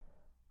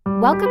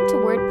Welcome to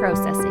Word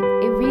Processing,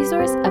 a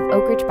resource of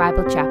Oak Ridge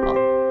Bible Chapel.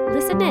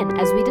 Listen in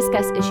as we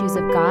discuss issues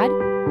of God,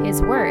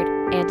 His Word,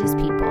 and His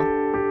people.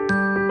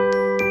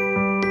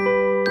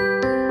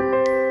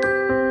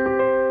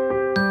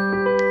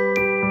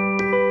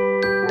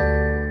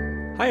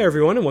 Hi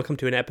everyone, and welcome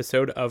to an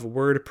episode of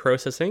Word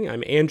Processing.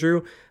 I'm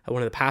Andrew,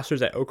 one of the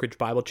pastors at Oak Ridge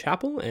Bible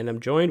Chapel, and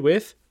I'm joined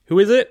with, who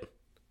is it?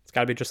 It's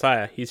got to be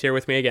Josiah. He's here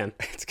with me again.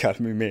 It's got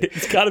to be me.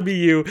 It's got to be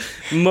you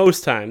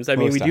most times. I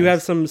mean, Most we do times.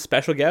 have some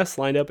special guests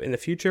lined up in the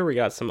future. We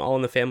got some All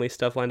in the Family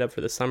stuff lined up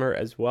for the summer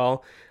as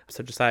well.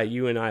 So Josiah,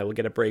 you and I will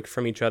get a break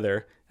from each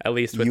other, at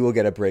least. You will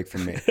get a break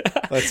from me.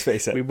 Let's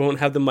face it. We won't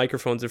have the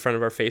microphones in front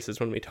of our faces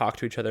when we talk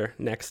to each other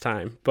next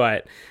time.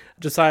 But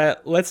Josiah,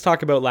 let's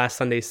talk about last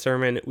Sunday's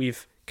sermon.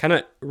 We've kind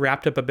of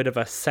wrapped up a bit of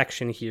a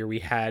section here. We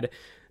had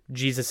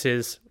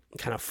Jesus's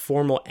kind of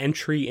formal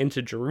entry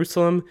into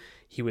Jerusalem.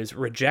 He was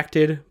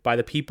rejected by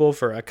the people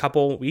for a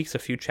couple weeks, a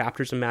few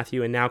chapters in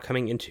Matthew, and now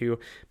coming into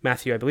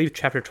Matthew, I believe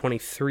chapter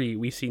 23,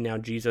 we see now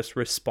Jesus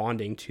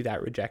responding to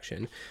that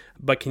rejection.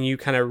 But can you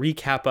kind of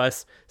recap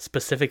us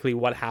specifically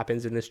what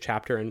happens in this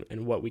chapter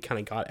and what we kind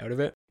of got out of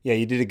it? Yeah,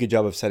 you did a good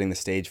job of setting the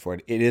stage for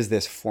it. It is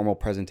this formal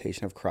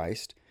presentation of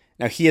Christ.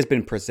 Now, he has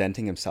been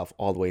presenting himself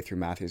all the way through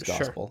Matthew's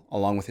gospel,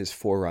 along with his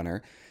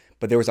forerunner.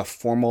 But there was a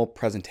formal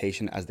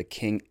presentation as the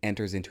king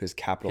enters into his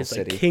capital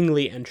city. His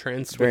kingly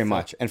entrance. Very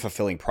much, and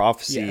fulfilling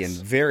prophecy, Yes.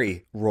 and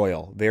very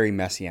royal, very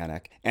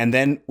messianic. And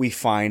then we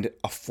find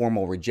a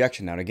formal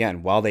rejection. Now,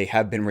 again, while they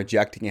have been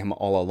rejecting him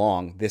all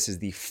along, this is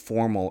the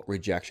formal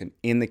rejection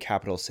in the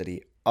capital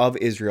city of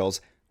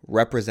Israel's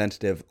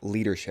representative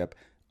leadership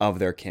of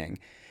their king.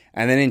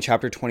 And then in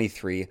chapter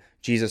 23,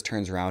 Jesus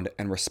turns around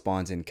and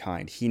responds in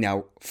kind. He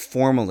now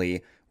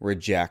formally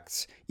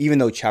rejects, even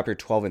though chapter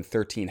 12 and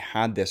 13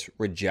 had this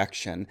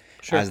rejection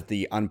as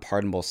the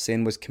unpardonable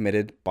sin was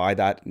committed by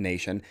that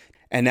nation.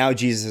 And now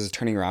Jesus is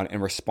turning around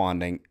and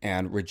responding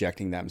and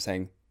rejecting them,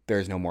 saying,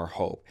 there's no more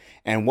hope.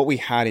 And what we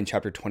had in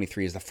chapter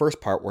 23 is the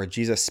first part where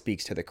Jesus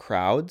speaks to the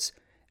crowds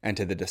and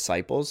to the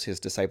disciples, his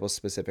disciples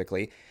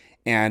specifically,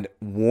 and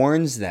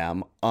warns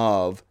them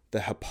of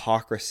the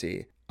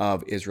hypocrisy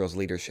of Israel's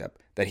leadership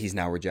that he's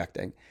now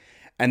rejecting.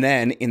 And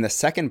then in the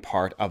second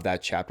part of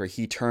that chapter,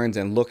 he turns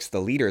and looks the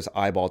leaders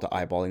eyeball to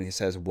eyeball and he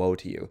says, woe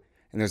to you.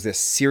 And there's this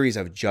series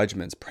of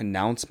judgments,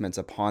 pronouncements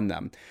upon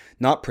them,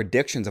 not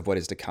predictions of what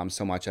is to come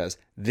so much as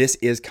this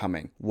is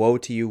coming. Woe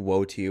to you,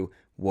 woe to you,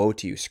 woe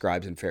to you,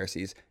 scribes and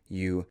Pharisees,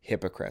 you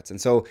hypocrites.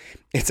 And so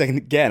it's,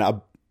 again,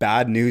 a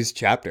bad news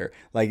chapter.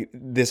 Like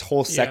this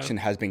whole section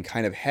has been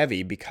kind of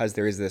heavy because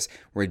there is this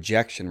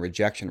rejection.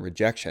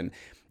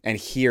 And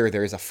here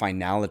there is a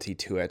finality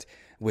to it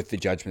with the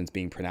judgments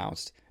being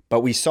pronounced.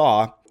 But we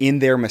saw in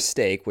their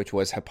mistake, which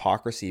was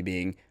hypocrisy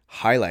being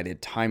highlighted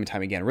time and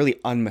time again, really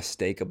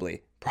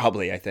unmistakably,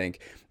 probably, I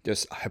think,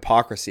 just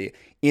hypocrisy.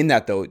 In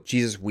that, though,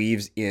 Jesus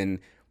weaves in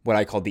what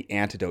I call the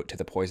antidote to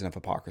the poison of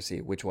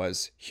hypocrisy, which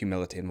was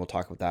humility. And we'll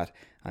talk about that,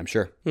 I'm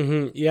sure.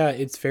 Yeah,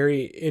 it's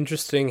very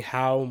interesting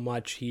how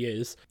much he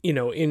is,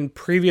 in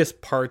previous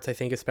parts, I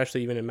think,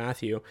 especially even in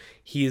Matthew,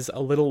 he's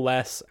a little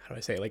less,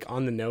 like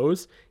on the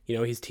nose.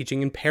 He's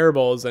teaching in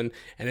parables and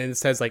then it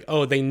says like,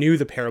 oh, they knew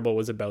the parable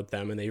was about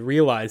them and they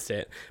realized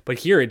it. But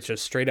here it's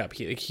just straight up.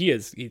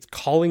 He's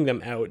calling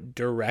them out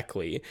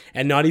directly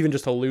and not even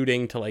just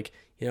alluding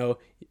to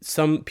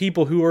some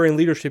people who are in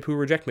leadership who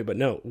reject me, but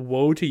no,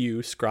 woe to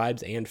you,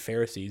 scribes and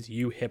Pharisees,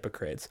 you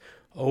hypocrites,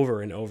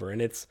 over and over. And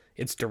it's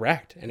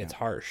direct and it's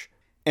harsh.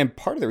 And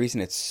part of the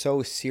reason it's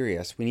so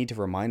serious, we need to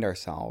remind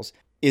ourselves,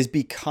 is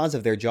because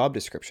of their job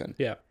description.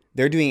 Yeah.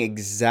 They're doing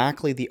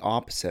exactly the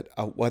opposite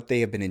of what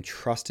they have been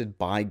entrusted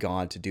by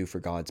God to do for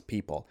God's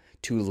people,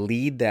 to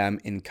lead them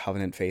in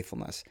covenant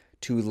faithfulness,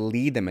 to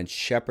lead them and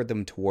shepherd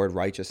them toward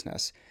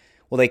righteousness.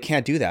 Well, they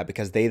can't do that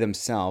because they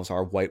themselves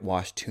are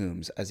whitewashed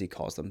tombs, as he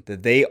calls them,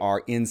 that they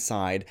are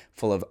inside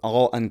full of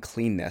all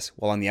uncleanness,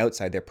 while on the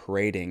outside they're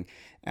parading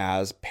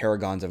as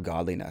paragons of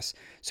godliness.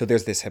 So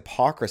there's this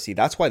hypocrisy.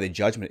 That's why the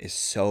judgment is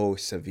so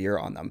severe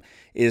on them,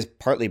 is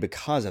partly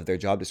because of their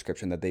job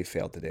description that they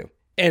failed to do.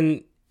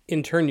 And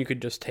in turn, you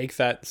could just take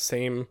that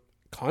same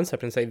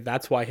concept and say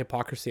that's why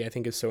hypocrisy, I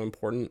think, is so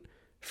important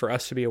for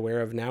us to be aware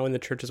of now in the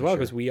church as well,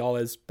 because we all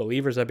as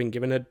believers have been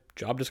given a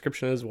job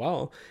description as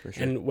well.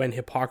 And when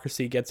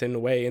hypocrisy gets in the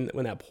way and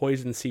when that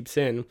poison seeps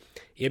in,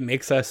 it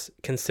makes us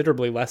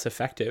considerably less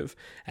effective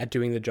at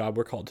doing the job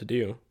we're called to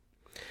do.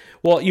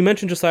 Well, you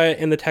mentioned, Josiah,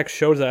 and the text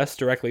shows us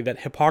directly that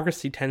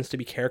hypocrisy tends to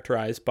be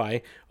characterized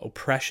by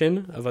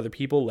oppression of other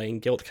people, laying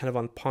guilt kind of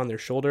upon their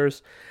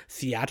shoulders,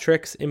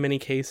 theatrics in many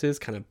cases,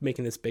 kind of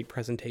making this big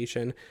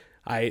presentation.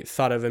 I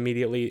thought of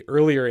immediately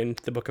earlier in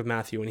the book of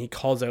Matthew when he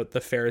calls out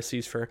the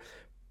Pharisees for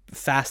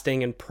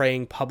fasting and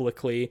praying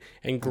publicly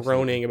and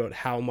groaning about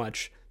how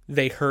much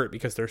they hurt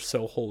because they're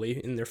so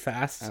holy in their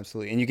fasts.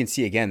 Absolutely. And you can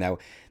see again, now,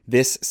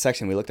 this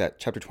section we looked at,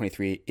 chapter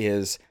 23,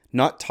 is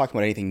not talking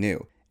about anything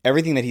new.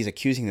 everything that he's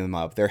accusing them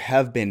of, there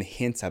have been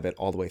hints of it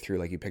all the way through,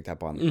 like you picked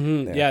up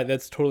on. There. Yeah,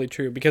 that's totally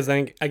true. Because I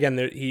think, again,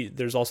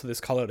 there's also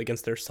this call out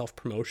against their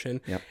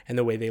self-promotion and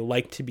the way they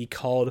like to be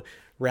called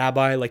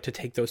rabbi, like to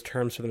take those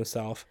terms for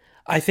themselves.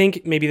 I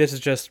think maybe this is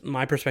just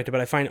my perspective,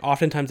 but I find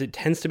oftentimes it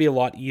tends to be a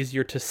lot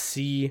easier to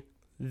see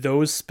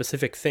those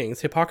specific things,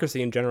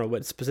 hypocrisy in general,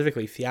 but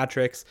specifically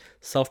theatrics,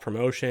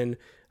 self-promotion,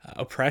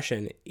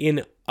 oppression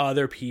in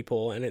other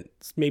people. And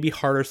it's maybe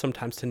harder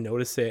sometimes to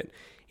notice it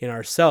in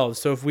ourselves.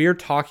 So if we are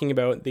talking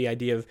about the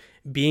idea of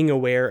being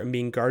aware and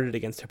being guarded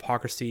against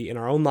hypocrisy in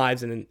our own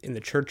lives and in the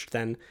church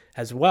then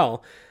as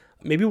well,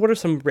 maybe what are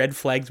some red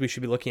flags we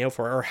should be looking out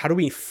for? Or how do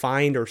we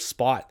find or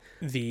spot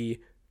the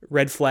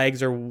red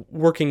flags or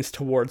workings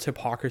towards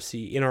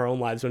hypocrisy in our own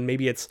lives when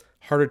maybe it's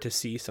harder to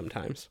see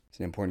sometimes? It's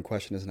an important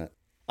question, isn't it?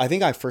 I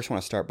think I first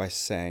want to start by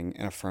saying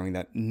and affirming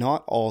that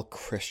not all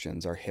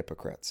Christians are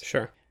hypocrites.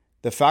 Sure.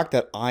 The fact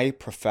that I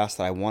profess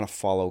that I want to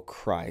follow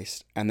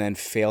Christ and then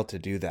fail to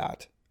do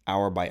that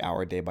hour by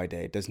hour, day by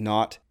day, does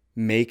not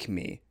make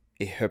me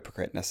a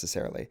hypocrite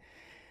necessarily.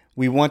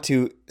 We want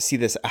to see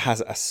this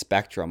as a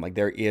spectrum. Like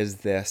there is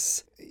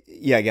this,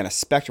 again, a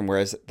spectrum,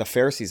 whereas the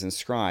Pharisees and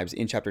scribes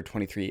in chapter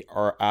 23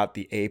 are at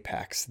the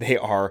apex. They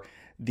are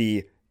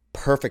the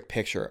perfect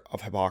picture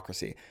of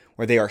hypocrisy,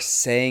 where they are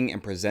saying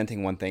and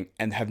presenting one thing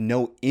and have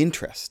no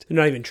interest. They're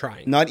not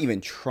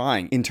even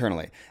trying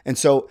internally. And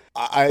so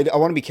I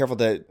want to be careful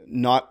to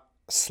not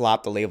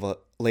slap the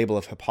label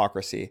of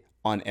hypocrisy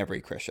on every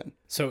Christian.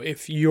 So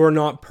if you're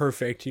not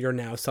perfect, you're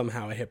now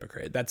somehow a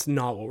hypocrite. That's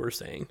not what we're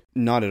saying.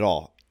 Not at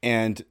all.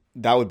 And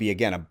that would be,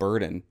 again, a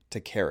burden to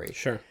carry.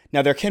 Sure.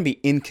 Now, there can be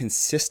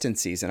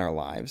inconsistencies in our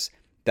lives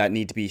that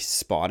need to be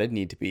spotted,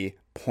 need to be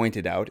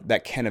pointed out,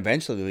 that can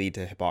eventually lead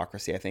to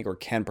hypocrisy, I think, or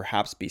can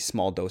perhaps be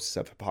small doses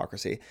of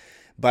hypocrisy.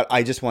 But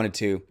I just wanted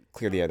to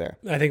clear the air there.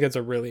 I think that's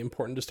a really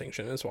important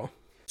distinction as well.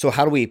 So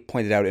how do we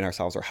point it out in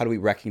ourselves, or how do we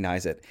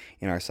recognize it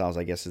in ourselves,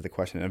 I guess is the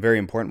question, and a very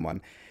important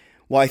one.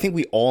 Well, I think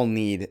we all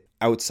need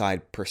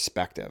outside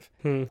perspective,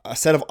 a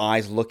set of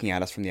eyes looking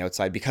at us from the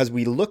outside, because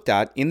we looked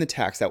at in the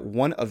text that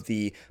one of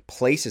the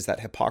places that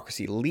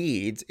hypocrisy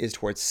leads is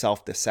towards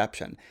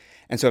self-deception.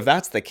 And so if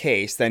that's the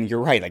case, then you're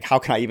right. Like, how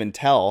can I even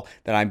tell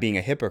that I'm being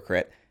a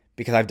hypocrite?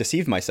 Because I've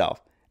deceived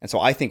myself. And so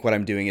I think what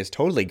I'm doing is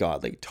totally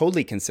godly,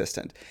 totally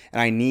consistent.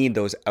 And I need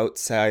those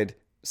outside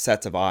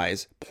sets of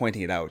eyes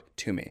pointing it out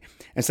to me.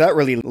 And so that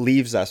really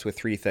leaves us with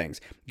three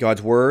things: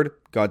 God's word,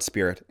 God's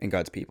spirit, and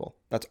God's people.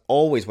 That's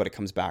always what it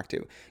comes back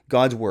to.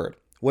 God's word.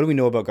 What do we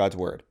know about God's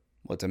word?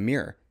 Well, it's a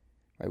mirror,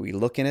 right? We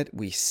look in it,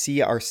 we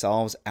see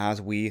ourselves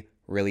as we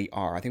really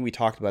are. I think we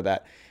talked about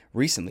that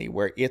recently,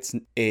 where it's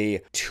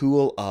a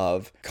tool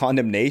of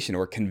condemnation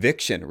or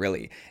conviction,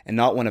 really, and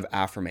not one of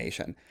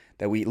affirmation.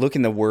 That we look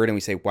in the word and we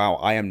say, wow,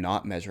 I am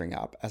not measuring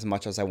up as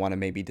much as I want to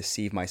maybe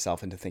deceive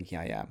myself into thinking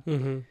I am.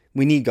 Mm-hmm.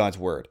 We need God's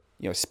word,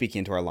 speaking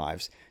into our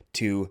lives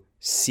to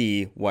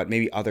see what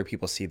maybe other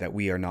people see that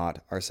we are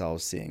not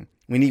ourselves seeing.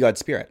 We need God's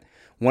spirit.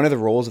 One of the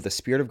roles of the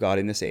Spirit of God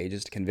in this age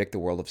is to convict the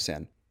world of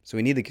sin. So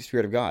we need the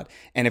Spirit of God.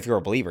 And if you're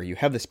a believer, you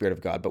have the Spirit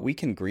of God, but we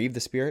can grieve the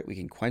Spirit, we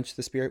can quench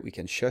the Spirit, we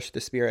can shush the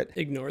Spirit.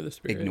 Ignore the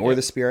Spirit.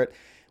 The Spirit.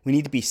 We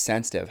need to be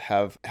sensitive,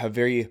 have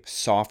very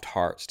soft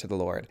hearts to the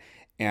Lord,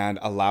 and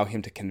allow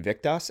him to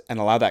convict us and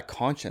allow that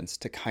conscience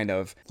to kind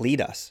of lead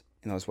us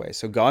in those ways.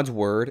 So God's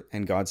word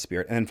and God's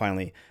spirit. And then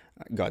finally,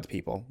 God's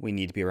people. We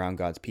need to be around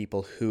God's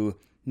people who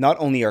not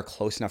only are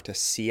close enough to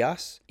see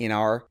us in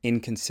our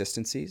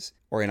inconsistencies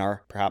or in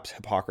our perhaps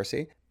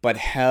hypocrisy, but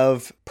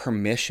have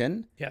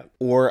permission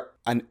or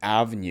an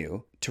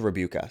avenue to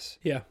rebuke us.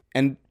 Yeah.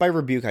 And by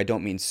rebuke, I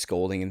don't mean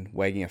scolding and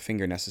wagging a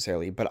finger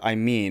necessarily, but I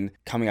mean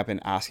coming up and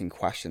asking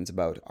questions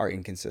about our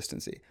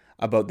inconsistency,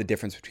 about the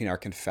difference between our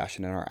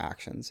confession and our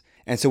actions.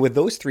 And so with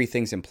those three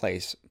things in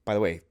place, by the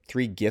way,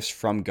 three gifts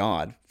from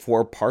God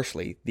for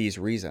partially these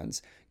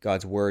reasons: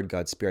 God's word,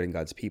 God's spirit, and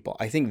God's people,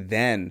 I think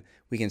then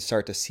we can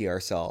start to see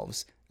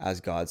ourselves as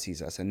God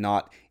sees us and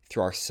not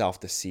through our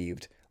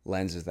self-deceived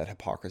lenses that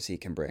hypocrisy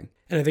can bring.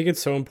 And I think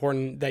it's so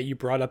important that you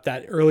brought up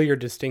that earlier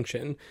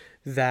distinction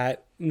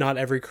that not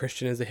every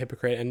Christian is a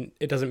hypocrite, and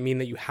it doesn't mean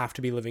that you have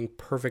to be living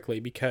perfectly,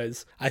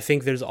 because I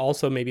think there's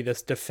also maybe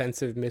this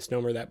defensive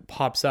misnomer that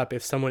pops up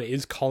if someone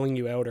is calling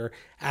you out or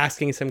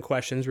asking some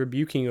questions,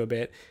 rebuking you a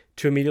bit,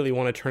 to immediately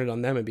want to turn it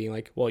on them and being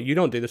like, well, you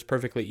don't do this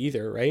perfectly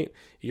either, right?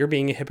 You're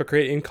being a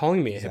hypocrite in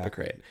calling me a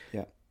hypocrite.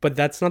 Yeah. But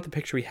that's not the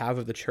picture we have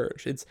of the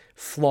church. It's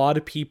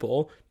flawed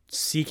people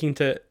seeking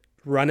to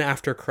run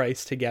after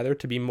Christ together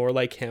to be more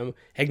like him,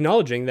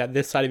 acknowledging that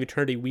this side of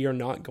eternity, we are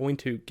not going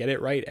to get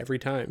it right every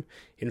time.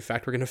 In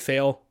fact, we're going to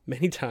fail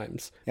many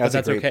times. Yeah,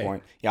 that's a great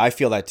point. Yeah, I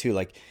feel that too.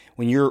 Like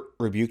when you're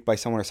rebuked by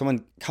someone or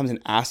someone comes and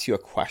asks you a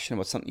question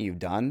about something you've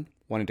done,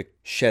 wanting to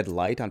shed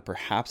light on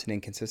perhaps an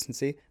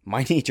inconsistency,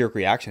 my knee-jerk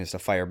reaction is to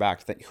fire back,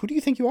 to think, who do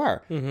you think you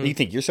are? Mm-hmm. You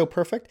think you're so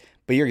perfect?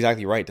 But you're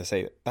exactly right to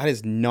say that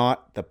is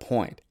not the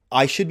point.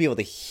 I should be able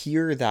to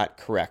hear that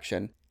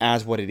correction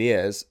as what it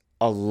is: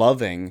 a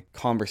loving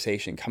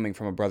conversation coming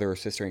from a brother or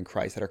sister in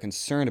Christ that are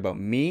concerned about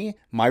me,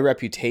 my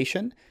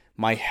reputation,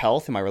 my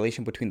health and my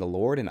relation between the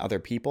Lord and other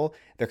people.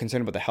 They're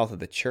concerned about the health of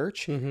the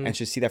church and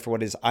should see that for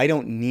what it is. I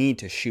don't need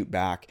to shoot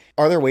back.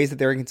 Are there ways that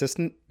they're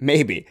inconsistent?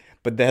 Maybe,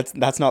 but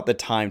that's not the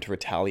time to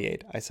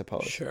retaliate, I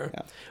suppose. Sure.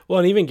 Yeah. Well,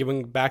 and even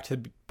going back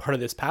to part of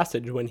this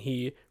passage when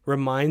he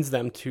reminds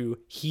them to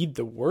heed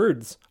the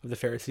words of the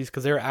Pharisees,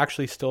 because they're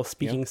actually still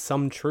speaking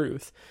some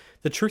truth.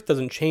 The truth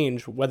doesn't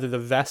change whether the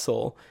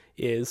vessel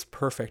is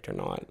perfect or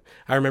not.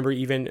 I remember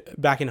even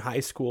back in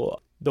high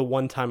school, the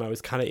one time I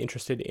was kind of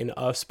interested in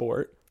a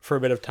sport for a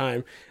bit of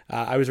time.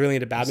 I was really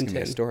into badminton.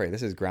 This is a story.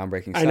 This is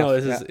groundbreaking stuff. I know,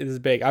 this is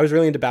big. I was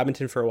really into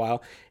badminton for a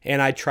while,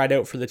 and I tried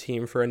out for the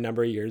team for a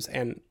number of years.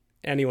 And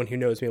anyone who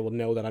knows me will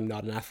know that I'm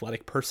not an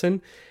athletic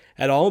person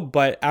at all.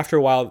 But after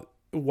a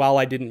while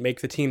I didn't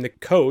make the team, the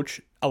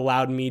coach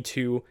allowed me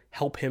to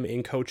help him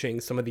in coaching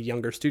some of the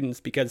younger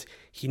students, because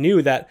he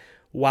knew that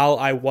while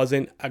I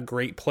wasn't a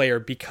great player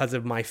because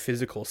of my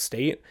physical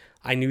state,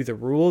 I knew the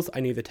rules, I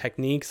knew the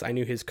techniques, I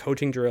knew his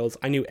coaching drills,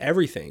 I knew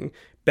everything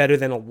better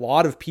than a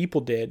lot of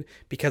people did,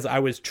 because I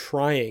was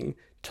trying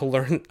to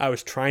learn, I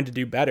was trying to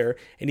do better.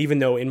 And even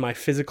though in my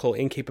physical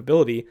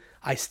incapability,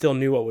 I still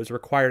knew what was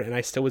required, and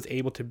I still was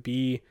able to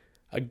be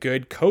a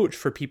good coach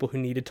for people who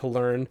needed to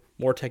learn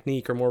more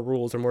technique or more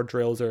rules or more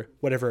drills or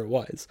whatever it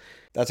was.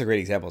 That's a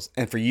great example.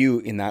 And for you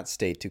in that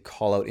state to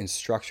call out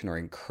instruction or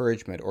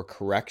encouragement or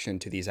correction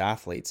to these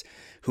athletes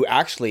who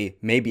actually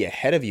may be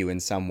ahead of you in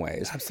some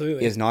ways,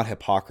 Absolutely. is not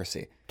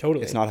hypocrisy.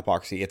 Totally. It's not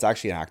hypocrisy. It's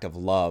actually an act of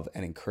love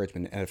and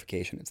encouragement and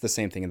edification. It's the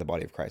same thing in the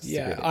body of Christ.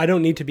 Yeah, I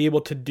don't need to be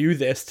able to do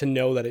this to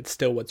know that it's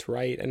still what's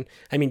right. And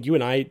I mean, you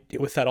and I deal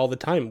with that all the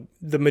time.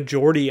 The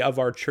majority of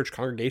our church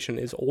congregation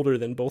is older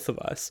than both of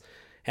us.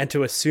 And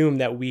to assume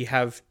that we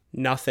have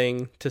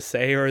nothing to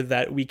say or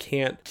that we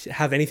can't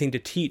have anything to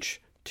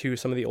teach to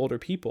some of the older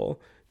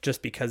people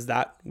just because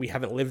that we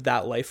haven't lived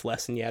that life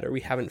lesson yet or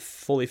we haven't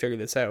fully figured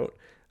this out.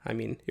 I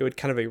mean, it would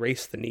kind of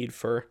erase the need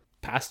for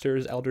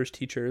pastors, elders,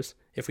 teachers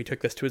if we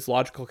took this to its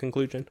logical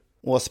conclusion.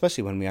 Well,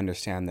 especially when we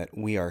understand that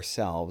we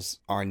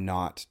ourselves are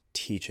not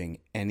teaching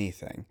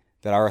anything,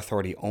 that our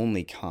authority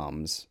only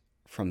comes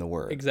from the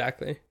Word.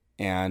 Exactly.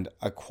 And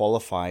a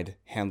qualified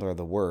handler of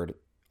the Word,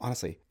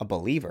 honestly, a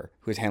believer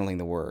who is handling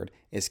the Word,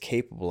 is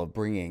capable of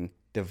bringing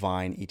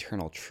divine,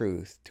 eternal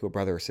truth to a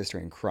brother or sister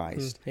in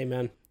Christ.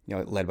 Amen.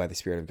 Led by the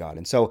Spirit of God.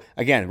 And so,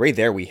 again, right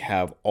there, we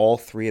have all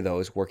three of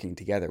those working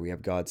together. We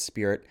have God's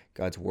Spirit,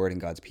 God's Word, and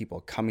God's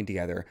people coming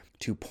together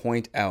to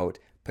point out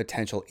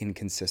potential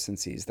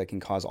inconsistencies that can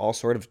cause all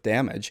sort of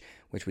damage,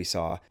 which we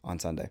saw on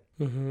Sunday.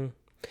 Mm-hmm.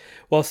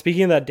 Well,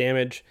 speaking of that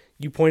damage,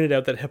 you pointed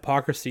out that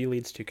hypocrisy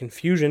leads to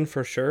confusion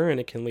for sure, and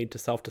it can lead to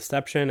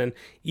self-deception and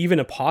even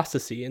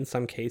apostasy in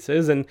some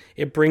cases, and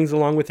it brings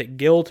along with it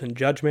guilt and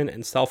judgment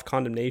and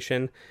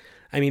self-condemnation.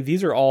 I mean,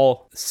 these are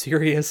all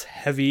serious,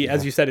 heavy,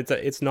 as you said,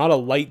 it's not a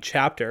light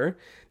chapter.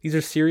 These are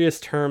serious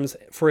terms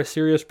for a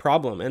serious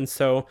problem. And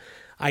so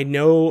I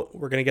know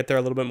we're going to get there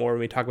a little bit more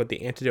when we talk about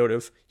the antidote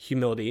of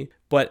humility,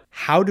 but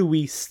how do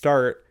we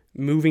start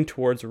moving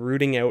towards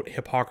rooting out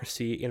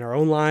hypocrisy in our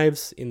own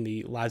lives, in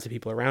the lives of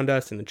people around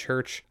us, in the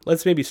church?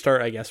 Let's maybe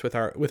start, I guess, with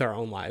our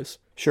own lives.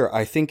 Sure.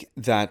 I think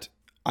that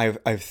I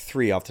have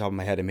three off the top of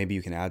my head, and maybe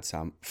you can add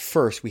some.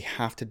 First, we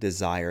have to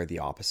desire the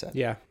opposite.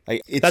 Yeah.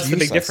 It's That's useless. the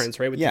big difference,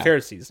 right, with the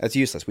Pharisees. That's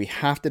useless. We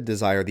have to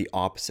desire the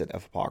opposite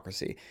of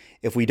hypocrisy.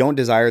 If we don't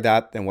desire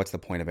that, then what's the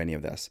point of any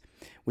of this?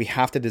 We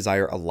have to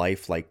desire a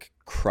life like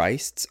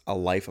Christ's, a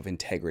life of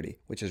integrity,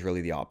 which is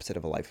really the opposite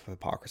of a life of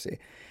hypocrisy.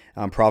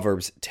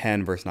 Proverbs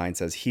 10 verse 9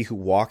 says, "He who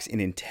walks in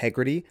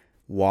integrity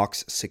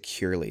walks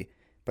securely,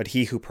 but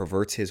he who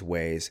perverts his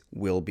ways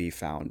will be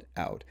found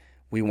out."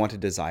 We want to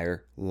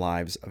desire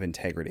lives of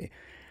integrity.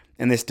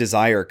 And this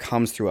desire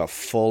comes through a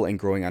full and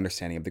growing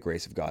understanding of the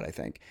grace of God, I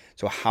think.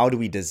 So how do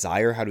we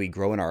desire? How do we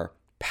grow in our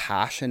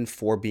passion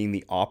for being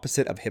the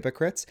opposite of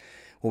hypocrites?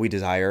 Well, we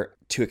desire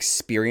to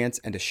experience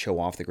and to show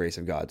off the grace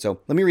of God. So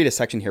let me read a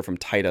section here from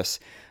Titus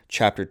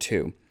chapter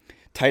 2.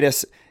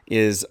 Titus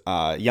is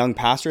a young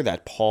pastor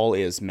that Paul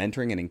is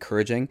mentoring and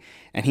encouraging.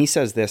 And he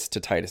says this to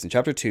Titus in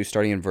chapter 2,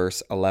 starting in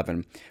verse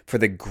 11. "For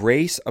the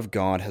grace of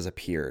God has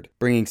appeared,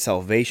 bringing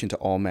salvation to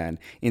all men,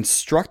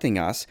 instructing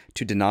us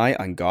to deny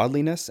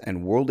ungodliness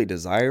and worldly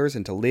desires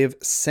and to live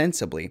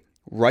sensibly,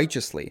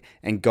 righteously,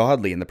 and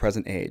godly in the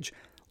present age,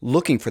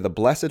 looking for the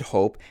blessed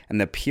hope and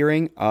the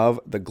appearing of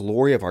the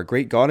glory of our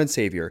great God and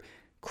Savior,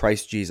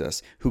 Christ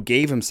Jesus, who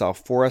gave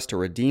himself for us to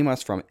redeem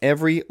us from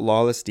every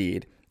lawless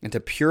deed, and to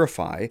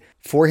purify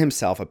for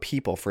himself a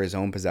people for his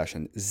own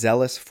possession,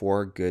 zealous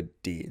for good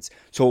deeds."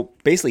 So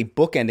basically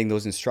bookending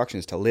those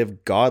instructions to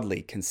live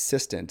godly,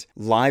 consistent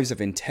lives of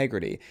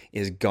integrity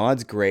is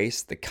God's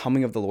grace, the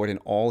coming of the Lord and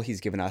all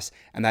he's given us,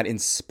 and that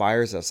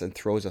inspires us and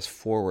throws us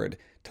forward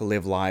to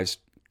live lives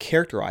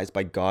characterized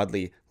by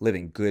godly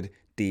living, good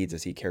deeds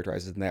as he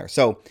characterizes them there.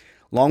 So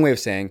long way of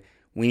saying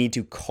we need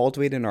to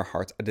cultivate in our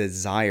hearts a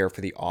desire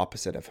for the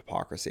opposite of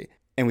hypocrisy.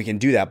 And we can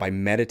do that by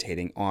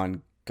meditating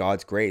on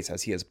God's grace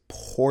as he has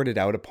poured it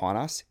out upon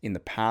us in the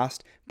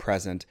past,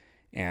 present,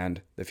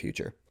 and the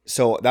future.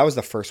 So that was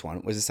the first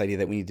one, was this idea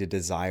that we need to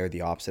desire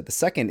the opposite. The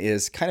second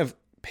is kind of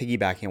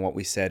piggybacking on what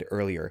we said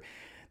earlier,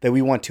 that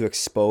we want to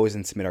expose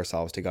and submit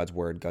ourselves to God's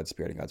word, God's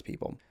spirit, and God's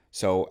people.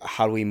 So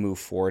how do we move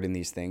forward in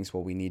these things?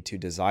 Well, we need to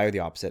desire the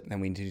opposite, and then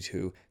we need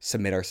to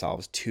submit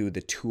ourselves to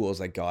the tools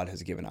that God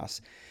has given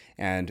us.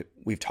 And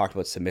we've talked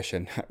about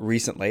submission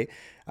recently.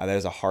 That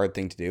is a hard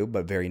thing to do,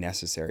 but very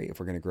necessary if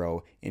we're going to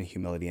grow in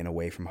humility and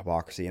away from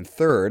hypocrisy. And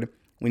third,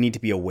 we need to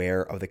be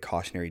aware of the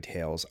cautionary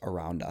tales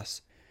around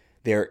us.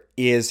 There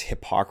is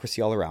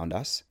hypocrisy all around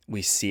us.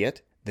 We see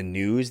it. The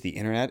news, the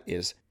internet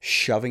is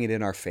shoving it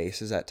in our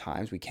faces at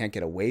times. We can't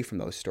get away from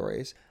those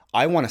stories.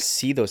 I want to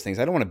see those things.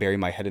 I don't want to bury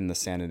my head in the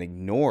sand and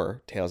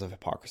ignore tales of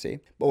hypocrisy.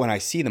 But when I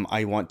see them,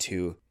 I want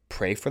to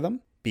pray for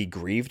them, be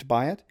grieved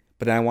by it,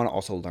 but then I want to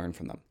also learn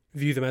from them.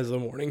 View them as a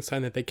warning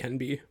sign that they can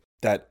be.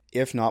 That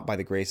if not by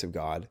the grace of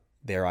God,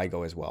 there I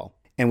go as well.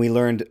 And we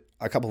learned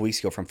a couple of weeks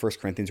ago from 1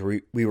 Corinthians,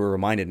 where we were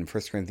reminded in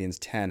 1 Corinthians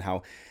 10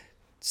 how,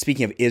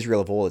 speaking of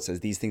Israel of old, it says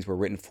these things were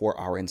written for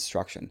our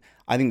instruction.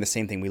 I think the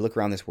same thing. We look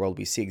around this world,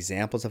 we see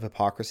examples of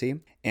hypocrisy,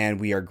 and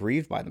we are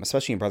grieved by them,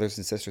 especially in brothers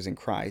and sisters in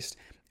Christ.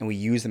 And we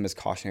use them as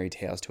cautionary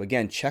tales to,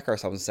 again, check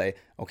ourselves and say,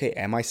 okay,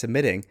 am I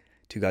submitting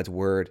to God's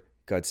word,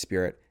 God's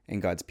spirit,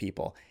 and God's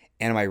people?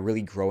 And am I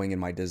really growing in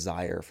my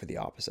desire for the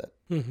opposite?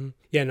 Mm-hmm.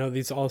 Yeah, no,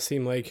 these all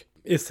seem like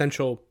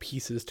essential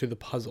pieces to the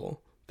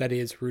puzzle that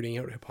is rooting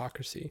out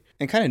hypocrisy.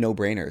 And kind of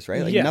no-brainers,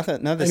 right? Like yeah.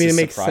 none of this is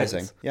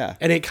surprising. Sense. Yeah.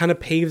 And it kind of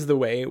paves the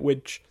way,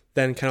 which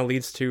then kind of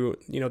leads to,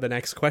 the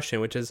next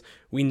question, which is,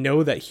 we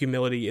know that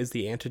humility is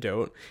the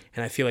antidote.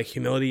 And I feel like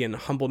humility and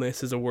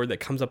humbleness is a word that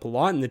comes up a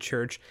lot in the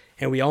church.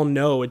 And we all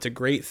know it's a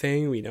great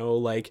thing. We know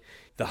like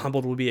the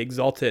humbled will be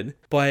exalted.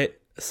 But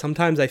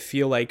sometimes I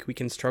feel like we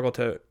can struggle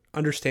to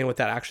understand what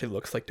that actually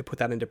looks like, to put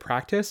that into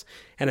practice.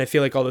 And I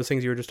feel like all those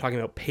things you were just talking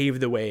about pave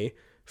the way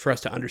for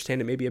us to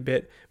understand it maybe a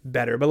bit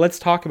better. But let's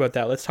talk about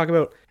that. Let's talk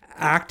about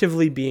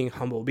actively being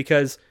humble,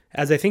 because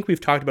as I think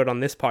we've talked about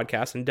on this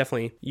podcast, and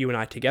definitely you and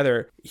I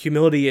together,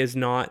 humility is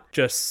not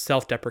just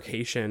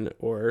self-deprecation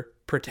or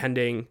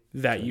pretending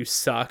that you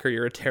suck or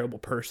you're a terrible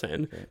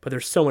person, but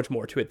there's so much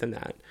more to it than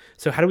that.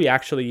 So how do we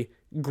actually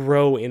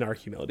grow in our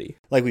humility?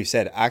 Like we've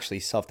said,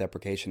 actually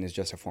self-deprecation is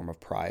just a form of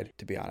pride,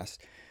 to be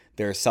honest.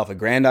 There's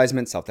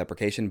self-aggrandizement,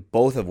 self-deprecation,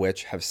 both of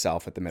which have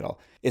self at the middle.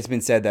 It's been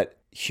said that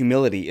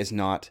humility is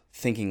not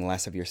thinking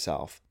less of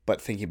yourself,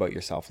 but thinking about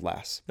yourself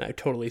less. I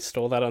totally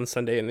stole that on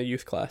Sunday in the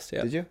youth class.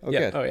 Yeah. Did you? Oh, yeah.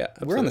 good. Oh, yeah.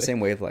 Absolutely. We're on the same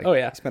wavelength. Oh,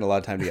 yeah. We spent a lot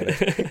of time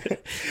together.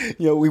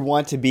 We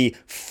want to be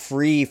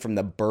free from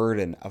the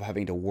burden of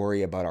having to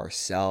worry about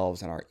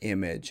ourselves and our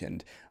image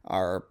and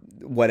our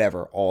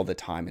whatever all the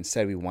time.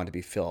 Instead, we want to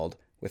be filled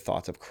with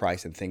thoughts of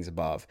Christ and things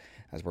above,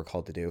 as we're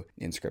called to do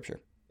in Scripture.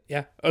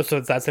 Yeah. Oh, so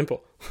it's that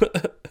simple.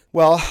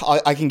 Well,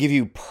 I can give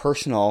you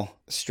personal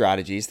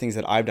strategies, things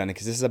that I've done,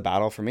 because this is a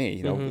battle for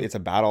me. It's a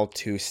battle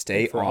to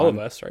stay for on. all of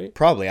us, right?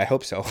 Probably. I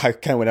hope so. I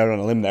kind of went out on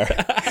a limb there.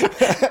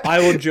 I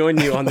will join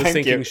you on the Thank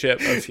sinking you.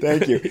 ship.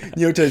 Thank you.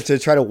 To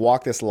try to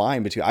walk this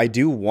line between, I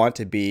do want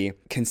to be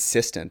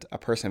consistent, a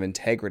person of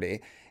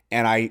integrity.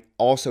 And I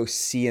also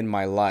see in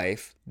my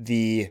life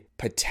the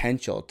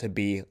potential to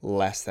be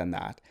less than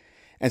that.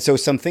 And so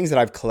some things that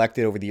I've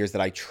collected over the years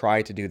that I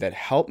try to do that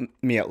help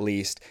me at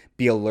least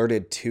be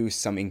alerted to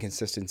some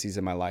inconsistencies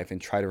in my life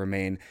and try to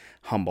remain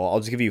humble. I'll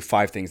just give you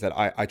 5 things that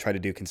I try to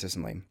do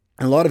consistently.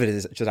 And a lot of it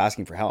is just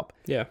asking for help.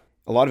 Yeah.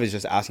 A lot of it is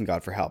just asking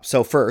God for help.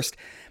 So first,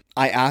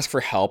 I ask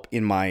for help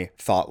in my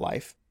thought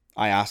life.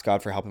 I ask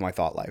God for help in my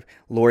thought life.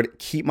 Lord,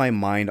 keep my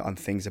mind on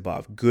things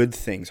above, good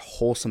things,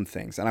 wholesome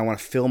things. And I want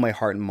to fill my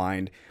heart and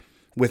mind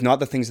with not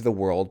the things of the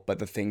world, but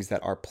the things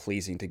that are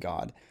pleasing to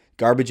God.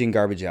 Garbage in,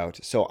 garbage out.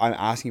 So I'm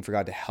asking for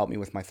God to help me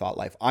with my thought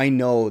life. I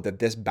know that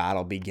this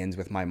battle begins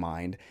with my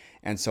mind.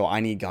 And so I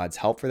need God's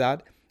help for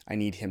that. I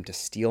need him to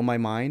steal my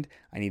mind.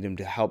 I need him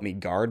to help me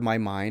guard my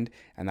mind.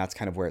 And that's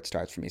kind of where it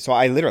starts for me. So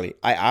I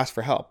ask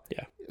for help.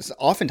 Yeah. So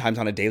oftentimes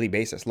on a daily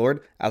basis.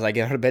 Lord, as I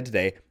get out of bed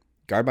today,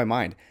 guard my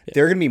mind. Yeah.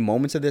 There are going to be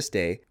moments of this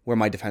day where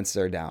my defenses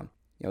are down.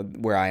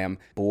 Where I am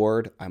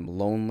bored, I'm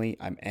lonely,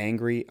 I'm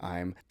angry,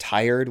 I'm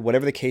tired,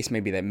 whatever the case may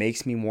be that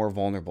makes me more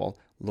vulnerable.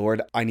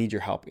 Lord, I need your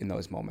help in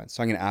those moments.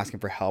 So I'm going to ask him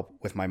for help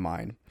with my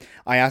mind.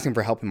 I ask him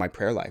for help in my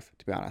prayer life,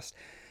 to be honest.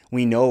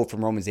 We know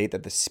from Romans 8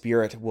 that the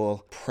Spirit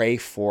will pray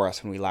for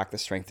us when we lack the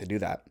strength to do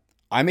that.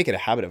 I make it a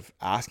habit of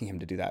asking him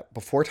to do that.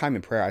 Before time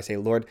in prayer, I say,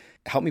 Lord,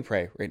 help me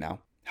pray right now.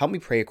 Help me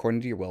pray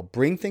according to your will.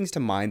 Bring things to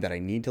mind that I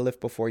need to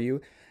lift before you.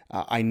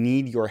 I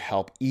need your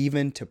help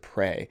even to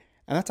pray.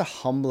 And that's a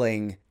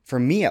humbling, for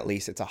me at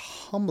least, it's a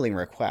humbling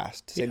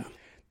request to say, yeah.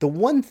 The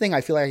one thing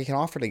I feel like I can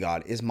offer to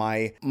God is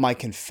my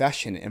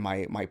confession and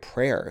my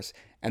prayers.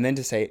 And then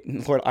to say,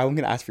 Lord, I'm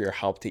going to ask for your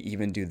help to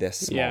even do this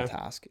small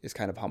task is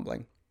kind of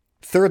humbling.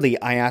 Thirdly,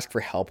 I ask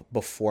for help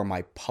before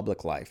my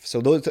public life.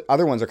 So those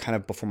other ones are kind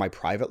of before my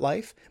private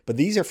life, but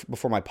these are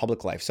before my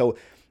public life. So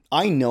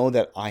I know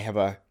that I have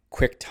a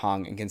quick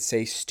tongue and can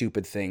say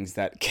stupid things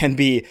that can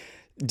be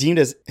deemed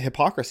as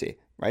hypocrisy,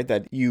 right?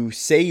 That you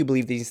say you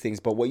believe these things,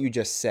 but what you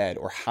just said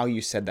or how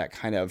you said that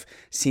kind of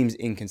seems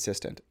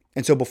inconsistent.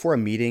 And so before a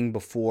meeting,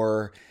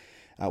 before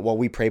Well,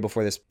 we pray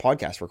before this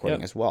podcast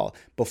recording as well.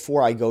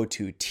 Before I go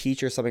to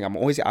teach or something, I'm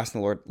always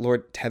asking the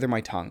Lord, tether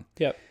my tongue.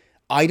 Yep.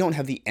 I don't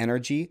have the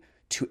energy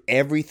to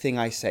everything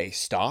I say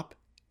stop,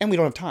 and we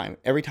don't have time.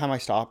 Every time I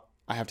stop,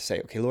 I have to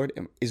say, okay, Lord,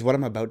 is what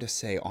I'm about to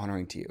say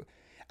honoring to you?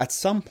 At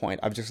some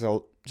point, I've just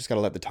got to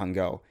let the tongue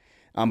go.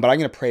 But I'm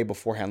going to pray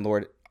beforehand,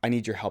 Lord, I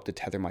need your help to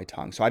tether my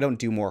tongue so I don't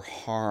do more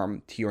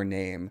harm to your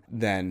name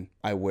than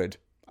I would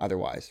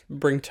otherwise.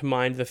 Bring to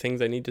mind the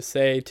things I need to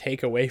say,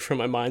 take away from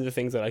my mind the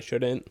things that I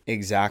shouldn't.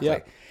 Exactly.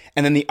 Yep.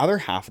 And then the other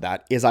half of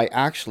that is I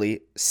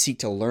actually seek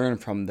to learn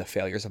from the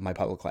failures of my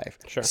public life.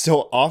 Sure.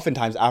 So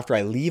oftentimes after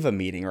I leave a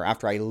meeting or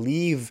after I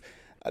leave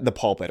the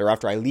pulpit or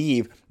after I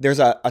leave, there's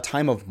a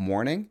time of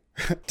mourning,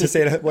 to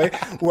say it that way,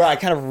 where I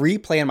kind of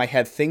replay in my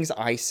head things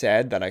I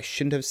said that I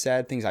shouldn't have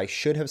said, things I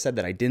should have said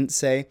that I didn't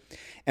say.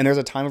 And there's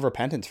a time of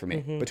repentance for me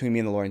between me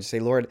and the Lord, and just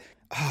say, Lord,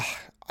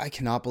 I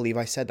cannot believe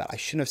I said that. I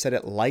shouldn't have said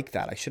it like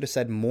that. I should have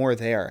said more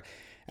there.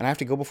 And I have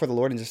to go before the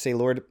Lord and just say,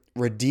 Lord,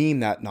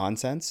 redeem that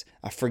nonsense.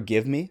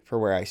 Forgive me for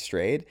where I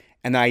strayed.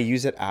 And I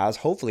use it as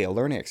hopefully a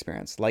learning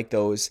experience, like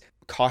those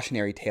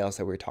cautionary tales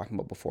that we were talking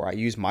about before. I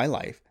use my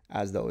life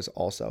as those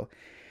also.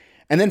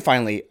 And then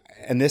finally,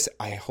 and this,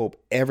 I hope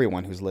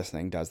everyone who's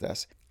listening does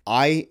this,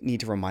 I need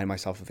to remind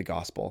myself of the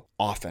gospel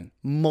often,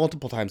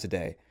 multiple times a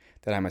day,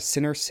 that I'm a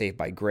sinner saved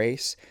by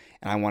grace,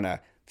 and I want to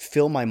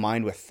fill my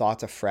mind with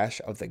thoughts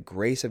afresh of the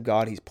grace of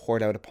God He's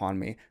poured out upon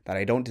me, that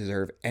I don't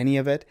deserve any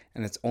of it,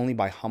 and it's only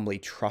by humbly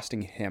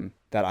trusting Him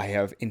that I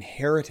have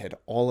inherited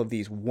all of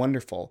these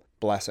wonderful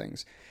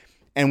blessings.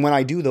 And when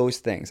I do those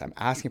things, I'm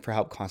asking for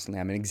help constantly.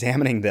 I'm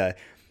examining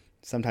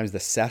sometimes the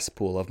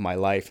cesspool of my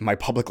life, my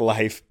public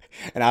life,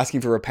 and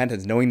asking for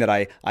repentance, knowing that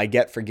I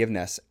get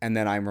forgiveness, and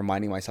then I'm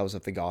reminding myself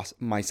of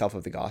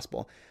the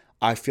gospel.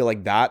 I feel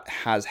like that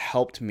has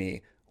helped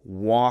me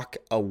walk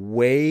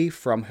away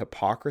from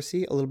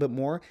hypocrisy a little bit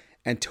more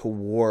and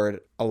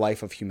toward a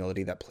life of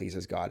humility that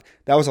pleases God.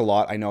 That was a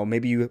lot. I know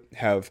maybe you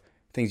have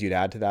things you'd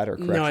add to that or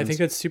corrections. No, I think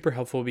that's super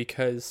helpful,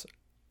 because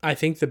I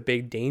think the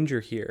big danger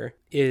here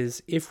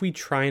is if we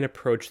try and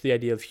approach the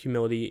idea of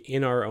humility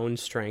in our own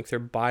strength or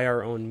by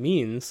our own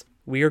means,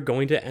 we are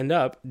going to end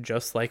up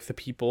just like the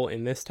people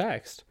in this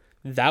text.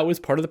 That was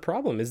part of the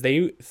problem, is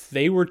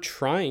they were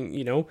trying,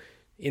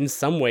 in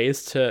some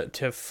ways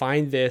to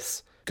find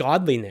this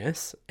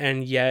godliness,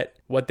 and yet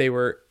what they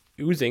were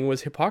oozing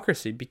was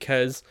hypocrisy,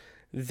 because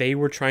they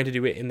were trying to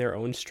do it in their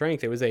own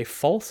strength. It was a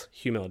false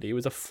humility. It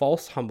was a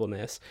false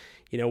humbleness.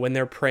 When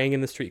they're praying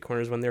in the street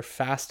corners, when they're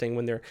fasting,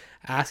 when they're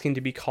asking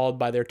to be called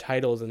by their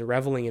titles and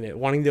reveling in it,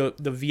 wanting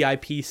the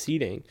VIP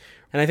seating.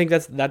 And I think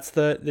that's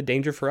the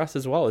danger for us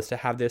as well, is to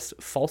have this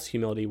false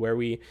humility where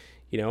we,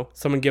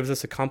 someone gives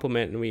us a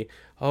compliment and we,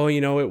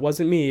 it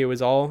wasn't me, it was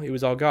all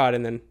God.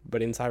 And then,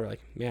 but inside we're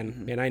like,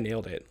 man, I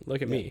nailed it.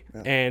 Look at me.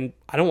 Yeah. And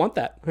I don't want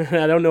that.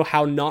 I don't know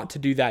how not to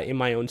do that in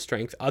my own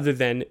strength, other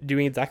than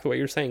doing exactly what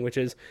you're saying, which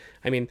is,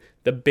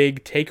 the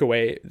big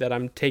takeaway that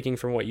I'm taking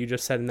from what you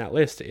just said in that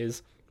list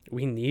is,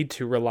 we need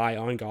to rely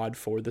on God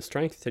for the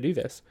strength to do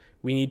this.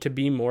 We need to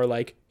be more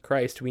like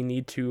Christ. We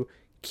need to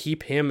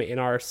keep Him in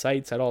our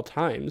sights at all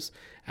times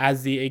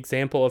as the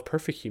example of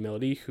perfect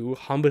humility, who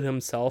humbled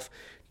Himself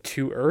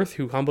to earth,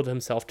 who humbled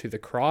Himself to the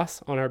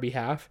cross on our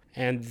behalf.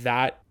 And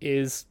that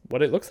is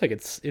what it looks like.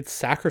 It's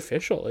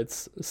sacrificial.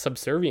 It's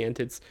subservient.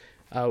 It's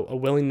a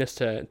willingness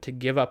to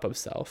give up of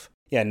self.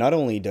 Yeah, not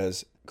only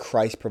does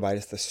Christ provide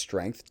us the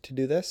strength to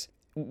do this,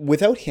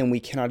 without Him,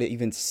 we cannot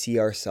even see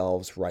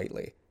ourselves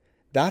rightly.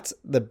 That's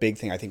the big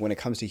thing, I think, when it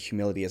comes to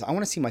humility, is I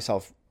want to see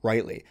myself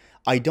rightly.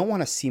 I don't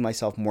want to see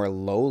myself more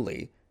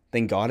lowly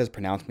than God has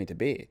pronounced me to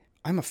be.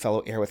 I'm a fellow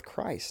heir with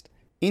Christ.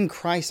 In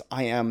Christ,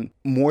 I am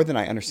more than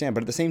I understand.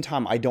 But at the same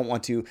time, I don't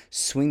want to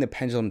swing the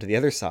pendulum to the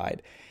other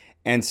side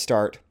and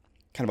start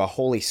kind of a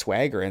holy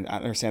swagger and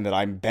understand that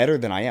I'm better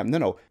than I am.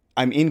 No.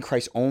 I'm in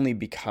Christ only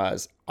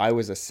because I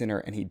was a sinner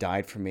and He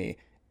died for me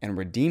and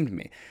redeemed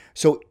me.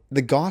 So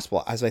the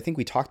gospel, as I think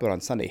we talked about on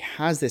Sunday,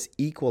 has this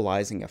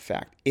equalizing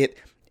effect. It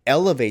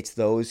elevates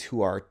those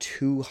who are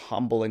too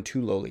humble and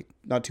too lowly,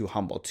 not too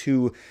humble,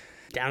 too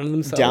down on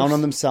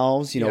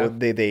themselves.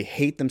 They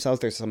hate themselves.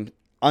 There's some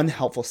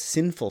unhelpful,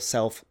 sinful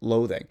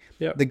self-loathing.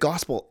 Yep. The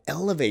gospel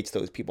elevates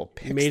those people,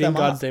 picks made them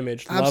in God's up.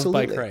 image,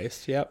 Absolutely. loved by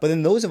Christ. Yep. But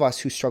then those of us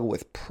who struggle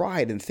with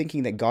pride and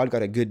thinking that God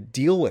got a good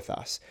deal with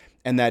us,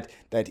 and that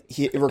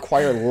He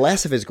required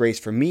less of His grace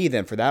for me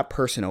than for that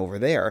person over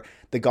there,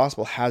 the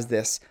gospel has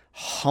this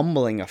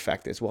humbling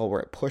effect as well,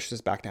 where it pushes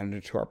us back down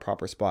into our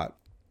proper spot.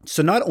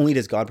 So not only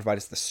does God provide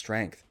us the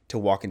strength to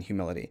walk in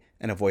humility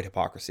and avoid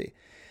hypocrisy,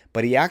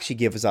 but He actually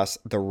gives us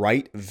the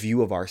right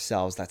view of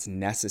ourselves that's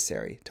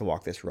necessary to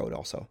walk this road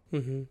also.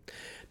 Mm-hmm.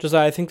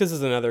 Josiah, I think this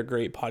is another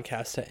great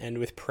podcast to end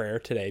with prayer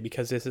today,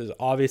 because this is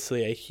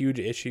obviously a huge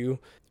issue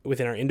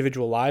within our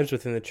individual lives,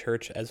 within the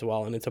church as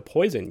well. And it's a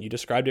poison. You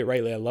described it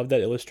rightly. I love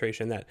that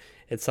illustration, that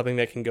it's something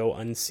that can go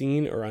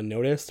unseen or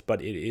unnoticed,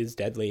 but it is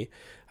deadly.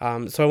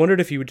 So I wondered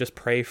if you would just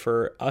pray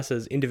for us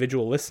as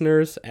individual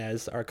listeners,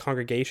 as our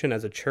congregation,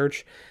 as a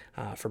church,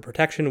 for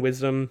protection,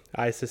 wisdom,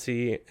 eyes to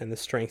see, and the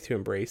strength to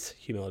embrace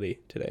humility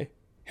today.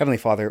 Heavenly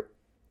Father,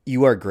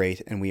 you are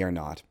great and we are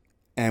not.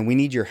 And we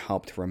need your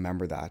help to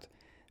remember that.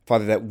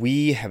 Father, that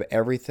we have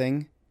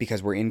everything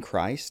because we're in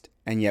Christ,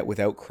 and yet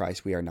without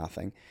Christ we are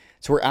nothing.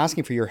 So we're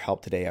asking for your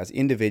help today as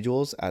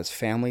individuals, as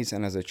families,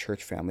 and as a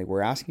church family.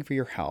 We're asking for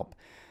your help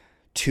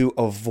to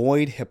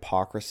avoid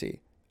hypocrisy,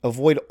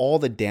 avoid all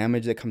the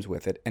damage that comes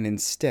with it, and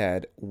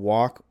instead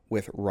walk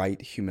with right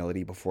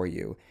humility before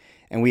you.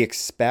 And we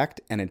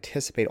expect and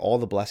anticipate all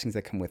the blessings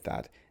that come with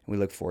that. And we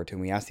look forward to,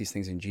 and we ask these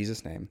things in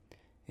Jesus' name.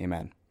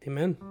 Amen.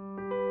 Amen.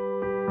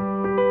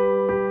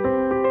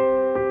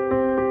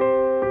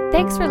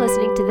 Thanks for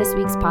listening to this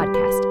week's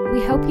podcast.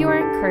 We hope you are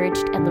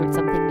encouraged and learned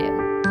something new.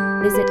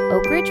 Visit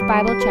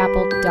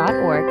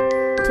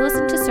oakridgebiblechapel.org to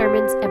listen to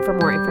sermons and for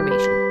more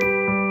information.